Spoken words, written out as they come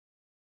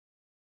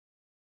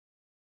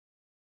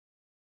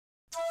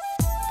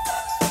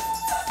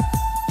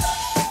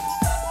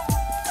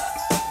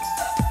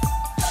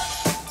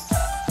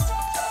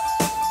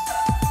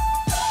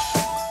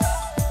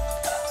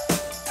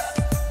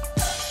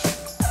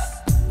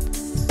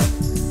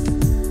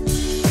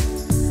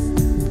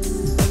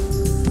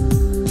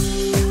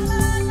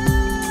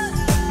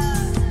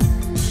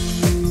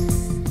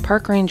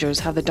Park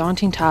rangers have the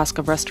daunting task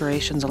of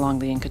restorations along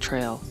the Inca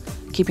Trail,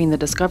 keeping the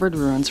discovered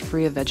ruins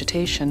free of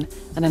vegetation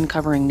and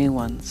uncovering new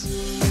ones.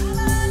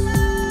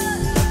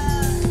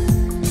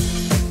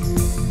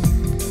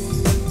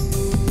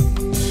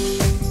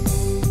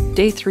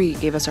 Day 3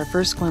 gave us our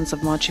first glimpse of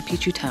Machu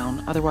Picchu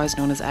town, otherwise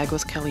known as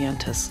Aguas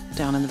Calientes,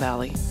 down in the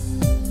valley.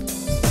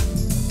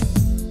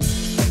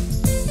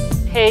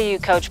 Hey you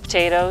couch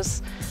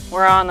potatoes,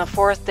 we're on the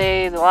 4th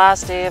day, the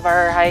last day of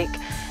our hike,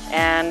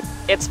 and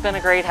it's been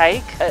a great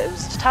hike. It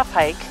was a tough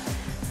hike.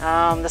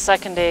 The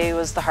second day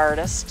was the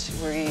hardest.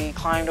 We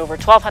climbed over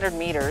 1,200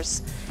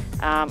 meters,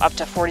 up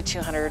to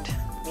 4,200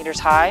 meters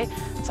high.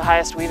 It's the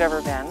highest we've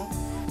ever been.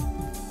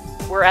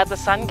 We're at the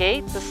Sun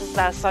Gate. This is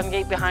that Sun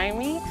Gate behind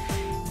me.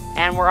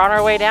 And we're on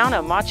our way down to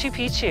Machu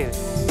Picchu.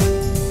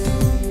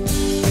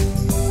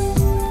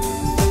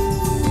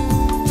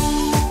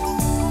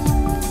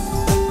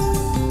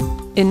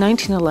 In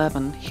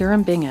 1911,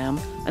 Hiram Bingham,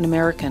 an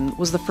American,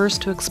 was the first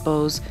to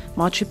expose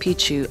Machu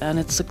Picchu and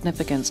its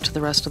significance to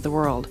the rest of the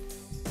world.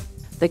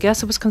 They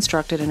guess it was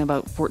constructed in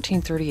about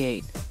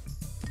 1438.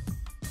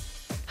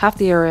 Half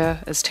the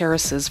area is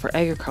terraces for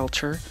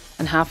agriculture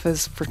and half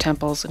is for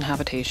temples and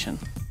habitation.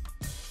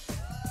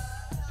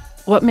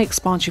 What makes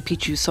Machu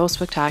Picchu so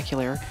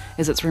spectacular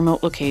is its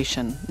remote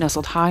location,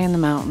 nestled high in the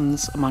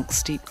mountains amongst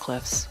steep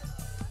cliffs.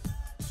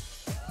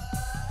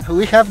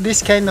 We have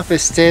this kind of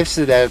steps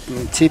that are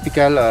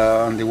typical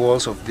on the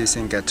walls of this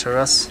Inca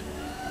terrace,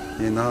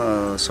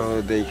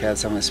 so they had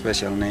some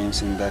special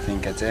names in that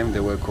Inca time. They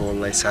were called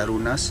like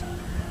sarunas,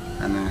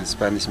 and in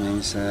Spanish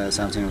means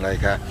something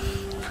like a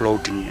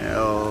floating,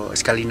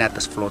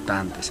 escalinatas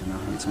flotantes,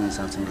 which means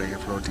something like a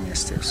floating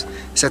steps.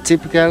 It's a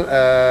typical,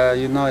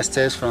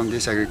 steps from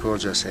these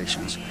agricultural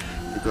sections,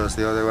 because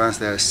the other ones,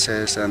 they are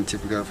steps and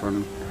typical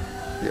from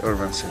the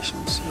urban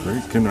sections.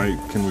 Great.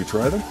 Can we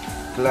try them?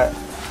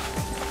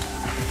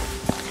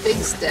 Big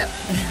step.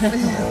 All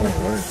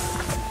right.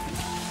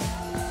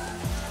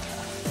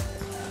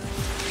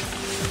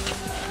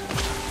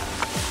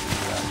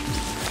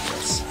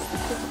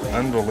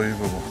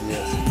 Unbelievable.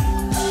 Yes.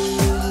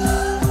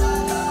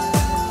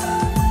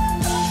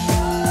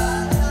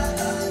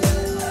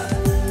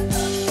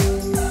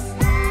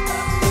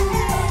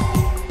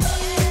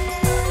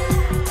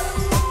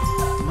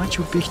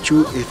 Machu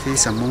Picchu, it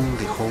is among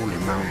the holy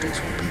mountains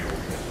for people,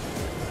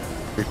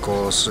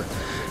 because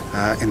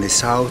in the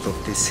south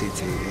of this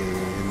city,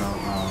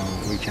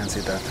 we can see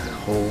that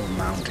whole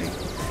mountain.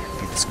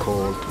 It's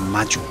called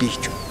Machu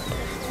Picchu.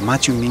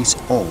 Machu means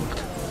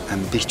old,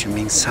 and Picchu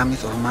means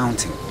summit or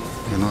mountain.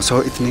 So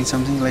it means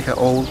something like an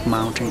old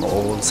mountain or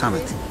old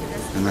summit,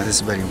 and that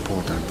is very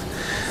important.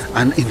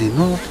 And in the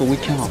north, we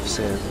can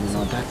observe,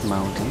 that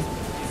mountain.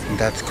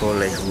 That's called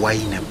like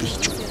Huayna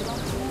Picchu.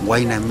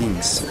 Huayna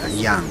means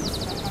young,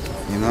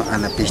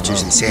 and a Picchu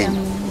is the same,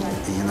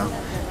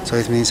 So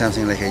it means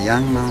something like a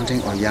young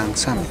mountain or young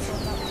summit.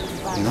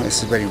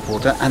 It's very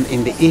important. And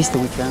in the east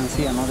we can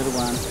see another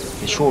one,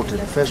 the shorter,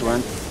 the first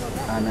one,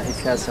 and it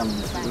has some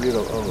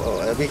little,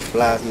 a big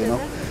flag,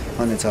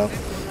 on the top.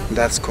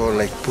 That's called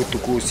like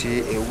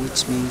Putukusi,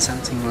 which means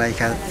something like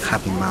a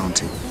happy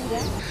mountain.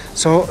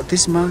 So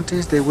these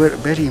mountains, they were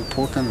very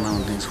important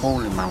mountains,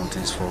 holy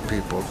mountains for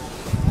people,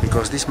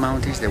 because these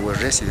mountains, they were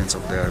residents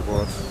of their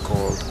god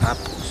called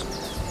Apus,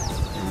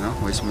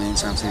 which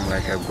means something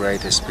like a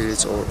great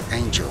spirits or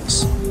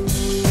angels.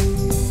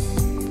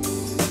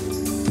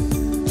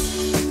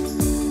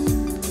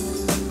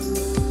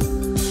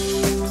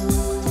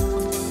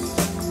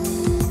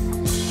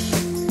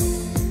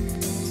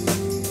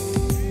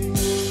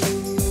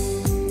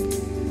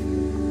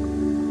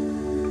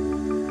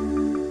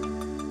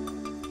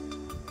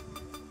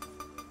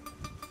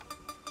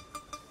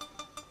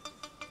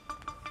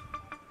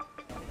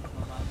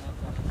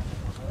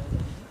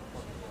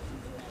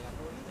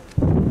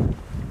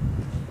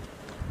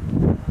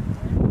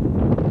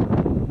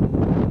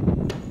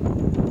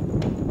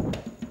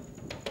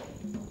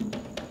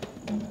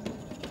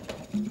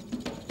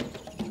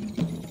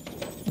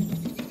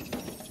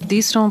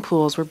 These stone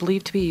pools were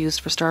believed to be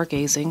used for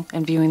stargazing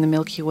and viewing the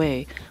Milky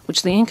Way,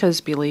 which the Incas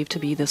believed to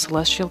be the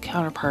celestial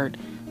counterpart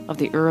of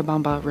the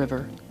Urubamba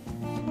River.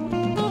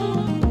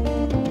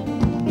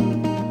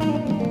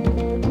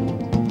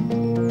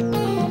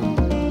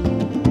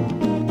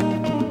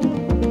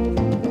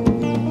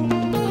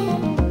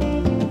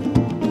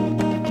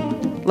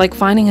 Like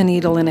finding a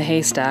needle in a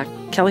haystack,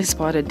 Kelly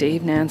spotted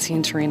Dave, Nancy,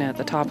 and Tarina at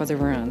the top of the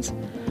ruins.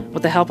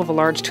 With the help of a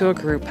large tour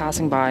group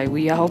passing by,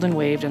 we yelled and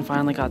waved and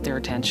finally got their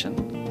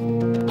attention.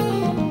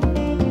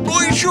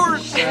 Boy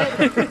shorts!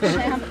 Shampoo.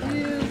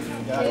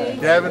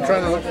 Yeah, I've been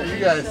trying to look for you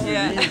guys.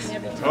 Yeah.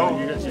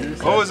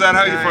 Oh, is that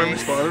how you finally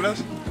spotted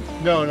us?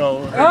 No.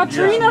 Oh,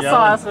 Trina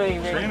saw us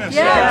waving. Trina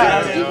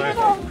Yeah.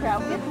 saw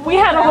us. We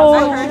had a whole...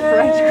 You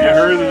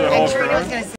heard of the whole crowd?